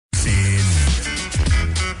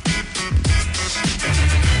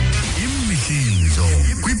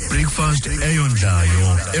breakfast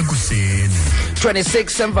eyondlayo ekuseni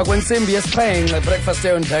 26 emva kwensimbi yesixhenxe breakfast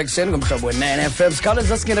eyondlayo ekuseni ngomhlobo we9 FM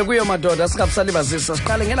sikhawuleza singene kuyo madoda singabusalibazisa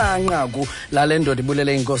siqale ngelanqaku lale ndoda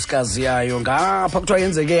ibulele inkosikazi yayo ngapha kuthiwa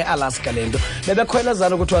yenzeke Alaska lento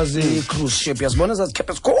bebekhwelezana kuthiwa zi-cruise ship yazibona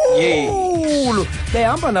zazikhephe sikhulu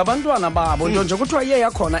behamba nabantwana babo nto nje kuthiwa ye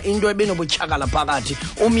yakhona into ebenobutyhakala phakathi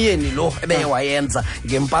umyeni lo ebeye wayenza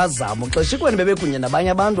ngempazamo xeshikweni bebekunye nabanye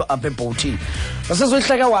abantu apha ebhotini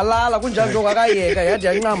wasezoyihleka walala kunjalo nje akayeka yathi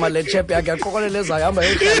yancama le chep yakhe yaqokoleleza yahamba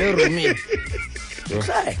yohlala erumini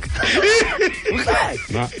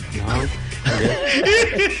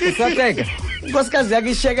usateka nkosikazi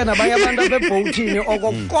yakhe isheke nabanye abantu apha ebhotini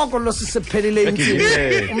okokoko lo sisephelile intsini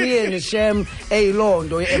umyeni shem eyiloo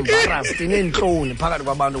nto embarrassed nentloni phakathi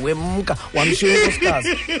kwabantu wemka wamshiya unkosikazi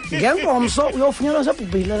ngenkomso uyofunyanwa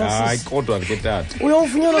sebhubhile lasisi hayi kodwa ke tata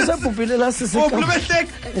uyofunyanwa sebhubhile lasisi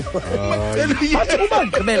bathi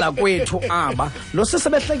ubagqibela kwethu aba lo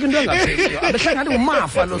sisebehleka into engaphezulu abehleka ngathi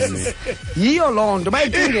umafa lo sisi yiyo loo nto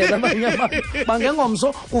bayicingela abanye abantu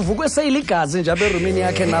bangengomso kuvukwe seyiligazi nje apha erumini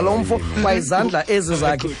yakhe nalo mfo izandla ezi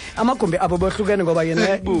zakhe amagumbi abo behlukene ngoba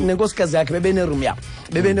yena nenkosikazi yakhe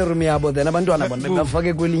bebeneroom yabo then abantwana bona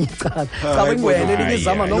bebafake kwelinye icala xa bengwele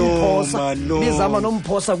bizama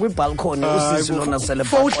nomphosa kwibalcony usisi lona sele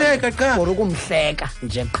uhleka qha for ukumhleka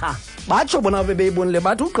nje qha batsho bona bebeyibonile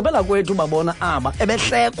bathi ugqibela kwethu babona aba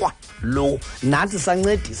ebehlekwa lo nathi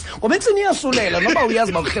sancedisa ngoba etsini iyasulela noba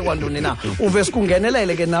uyazi bakuhlekwa ntoni na uve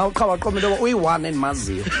sikungenelele ke nawe qha waqomela uba uyi-1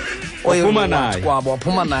 endimaziyo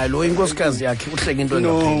waphuma naye lo inkosikazi yakhe uhleka into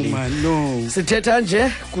engapheliyo sithetha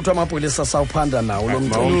nje kuthiwa amapolisa sawuphanda nawo lo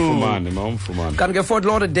mawumfumane kanti nge-Fort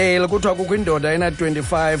Lauderdale kuthiwa kukho indoda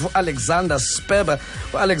ena-25 uAlexander Sperber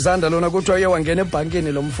uAlexander lona kuthiwa uye wangena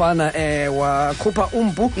ebhankini lo mfana wakhupha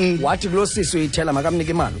umpu wathi kulo sisi uyithela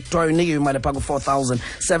makamnika imali kuthiwa unikiwe imali phaa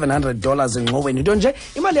ku$4,700 engxoweni into nje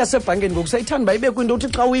imali yasebhankini ngokusayithanda uba ibe kwinto uthi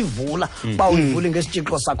xa uyivula uba uyivule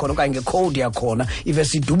ngesitshixo sakhona okanye ngekhowudi yakhona ive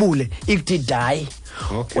sidubule ikuthi dayi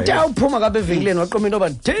uthi awuphuma kabe evenkileni waqoma into yoba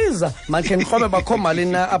thiza makhe ndikrobe bakho mali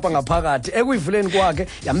na apha ngaphakathi ekuyivuleni kwakhe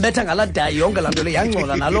yambetha ngala dayi yonke laa nto le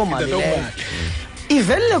yangcola naloo mali leyo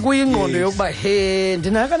ivelile kuyingqondo yokuba he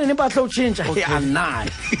ndinakane nempahla utshintsha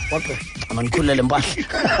anayo waqe manikhululele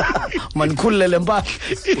mpahla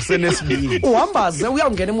usenesibili uhambaze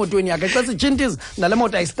uyawungena emotweni yakhe xa sitshintiza nale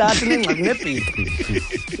moto ayistati nengxaki nebhili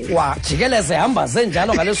wajikeleze hambaze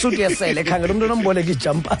njalo ngale suti yesele ekhangela umntu onomboleka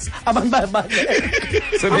ijumpers abantu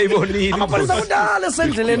sebeyibonile amapolisa kudala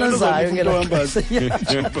esendleleni ezayo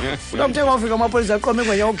ngelauthe wafika amapolisa aqome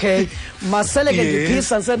kwenye okay masele ke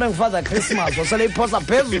ndiphisa ndisenbe ngifather Christmas osele iphosa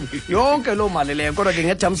phezulu yonke loo mali leyo kodwa ke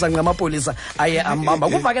ngethamsanqa amapolisa aye ambamba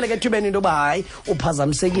kuvakele ke ethubeni into yoba hayi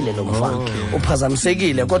uphazamisekile lo mfana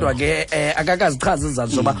uphazamisekile kodwa ke akakazichaza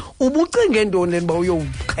izizathu zoba ubucinge ntoni leni uba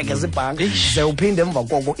uyowuqhekeza ibhanki ze uphinde emva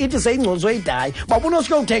koko ithi seyingconzwe idayi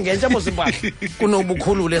babunosuke uthenga entsha mosimpahla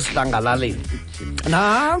kunobukhulule esidlangalaleni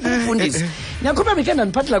nanku umfundisi nyakhupha bike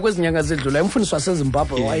ndandiphathela kwezi nyanga zidlulayo umfundisi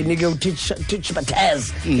waseZimbabwe wayinike uteach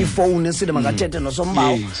Batez ifowuni esithi makathethe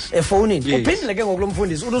nosombawu efowunini uphindile ke ngoku lo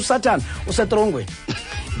mfundisi uthi uSathane usetrongweni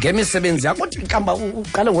ngemisebenzi yakho uthi kamba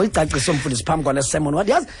uqale ngoyicacisa umfundisi phambi kwale sermon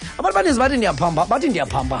wathi yazi abantu bathi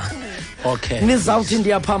ndiyaphambana okay nizawuthi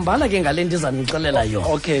ndiyaphambana ke ngale ndiza nixelela yona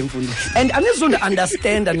okay mfundisi and anizundi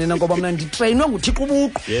understand nina ngoba mna nditrainwe nguThixo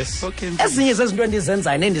ubuqu yes okay ezinye zezinto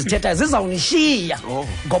endizenzayo nendizithethayo zizawunishiya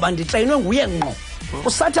ngoba nditrainwe nguye ngqo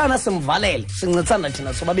uSathane simvalele sincetsana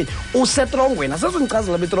thina sobabili usetrongweni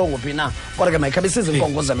asezingichazela betrongo phi na kodwa ke mayikhabe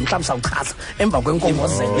sizinkongozelo mhlawumbe sawuchaza emva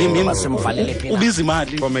kwenkongozelo imini simvalele phi ubiza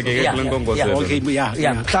imali komeke kule nkongozelo okay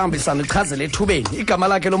mhlawumbe sanichazele ethubeni igama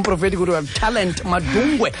lakhe lomprofeti kuthiwa Talent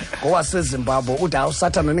Madungwe ngowaseZimbabwe uthi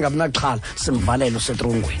uSathane ningabinaxhala simvalele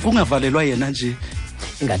usetrongweni kungavalelwa yena nje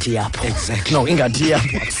ingathi yapho exactly no ingathi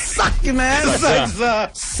yapho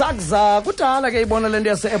sakza kudala ke ibona lento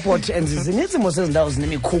yase-airport and zininzi mosezindawo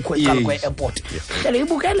zinemikhukhu eqala kwe-airport hlele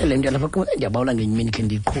ibukele le nto lapha ndiyabawula ngenye imini khe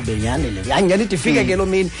ndiqhube nyhani le yangena idifike ke lo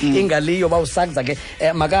mini ingaliyo bawusakza ke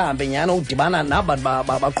makahambe nyhani udibana nabantu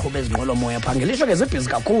baqhuba ezinqwelomoya phaa ngelihlo ke zibhizi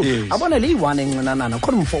kakhulu abone liyi-1 encinanana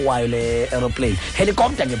khona umfo wayo le aeroplane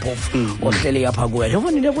helicopter ke phofu ohlele yapha kuyo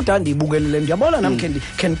yabonile kudala ndiyibukele le nto ndiyabawula nam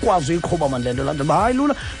khe ndikwazi uyiqhuba mani le nto laa nto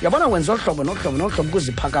ayilula uyabona wenza ohlobo nohlobo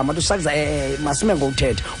kuziphakama usakuza masime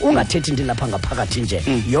ngokuthetha ungathethi into lapha ngaphakathi nje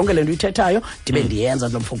yonke lento uyithethayo ndibe ndiyenza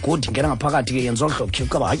lo mfo good ngena ngaphakathi ke yenza ohlobo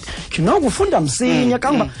kuba hayi ufunda msinya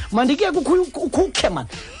kanga mandike ukukhe man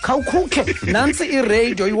khawukhe nansi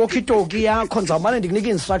iradio iwalkie talkie yakho ndizawumane ndikunika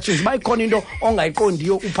instructions bayikhona into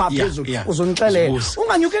ongayiqondiyo upha phezulu uzonixelela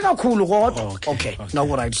unganyuke kakhulu kodwa okay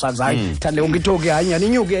no right sazayi thande ungithoki hanyani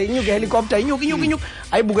inyuke helicopter inyuke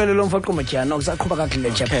ayibukele lo mfo qhuma usaqhuba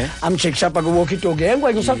kahle chap amcheck shapa ku walkie talkie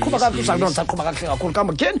engwenye usaqhuba kahle usaqhuba kahle kakhulu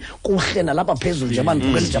kamba kutheni kuhle nalapha phezulu nje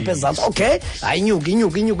bandibukele nje phezantsi okay hayinyuke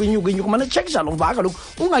manje check njalo mvaka lokhu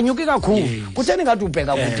unganyuki kakhulu kutheni ngathi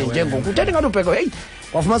ubheka kude njengoku kutheni ngathi ubheka hey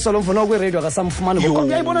wafumana lo mfana kwi radio akasamfumana ngoku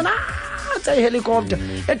uyayibona na helicopter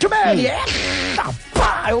ethubeni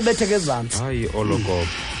pa ayobetheke ezantsi hayi oloko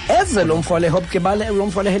eze lo mfole hop ke bale lo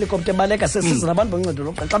mfole helicopter baleka sesiza nabantu boncedo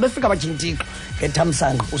lo xa befika bajintiko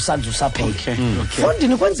ngethamsanqa usanzu usapheke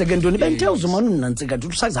fondini kwenzeke ntoni benthe uzumana unantsika uthi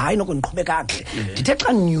usaza hayi noko ndiqhubeka kahle ndithe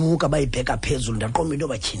xa nyuka bayibheka phezulu ndaqomba into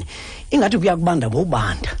bathini ingathi kuyakubanda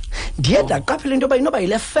bobanda ndiye ndaqaphela into inoba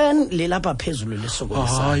yile fan le lapha phezulu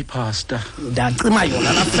lesokolisa hayi pastor ndacima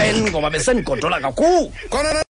yona la fan ngoba besenigodola kakhulu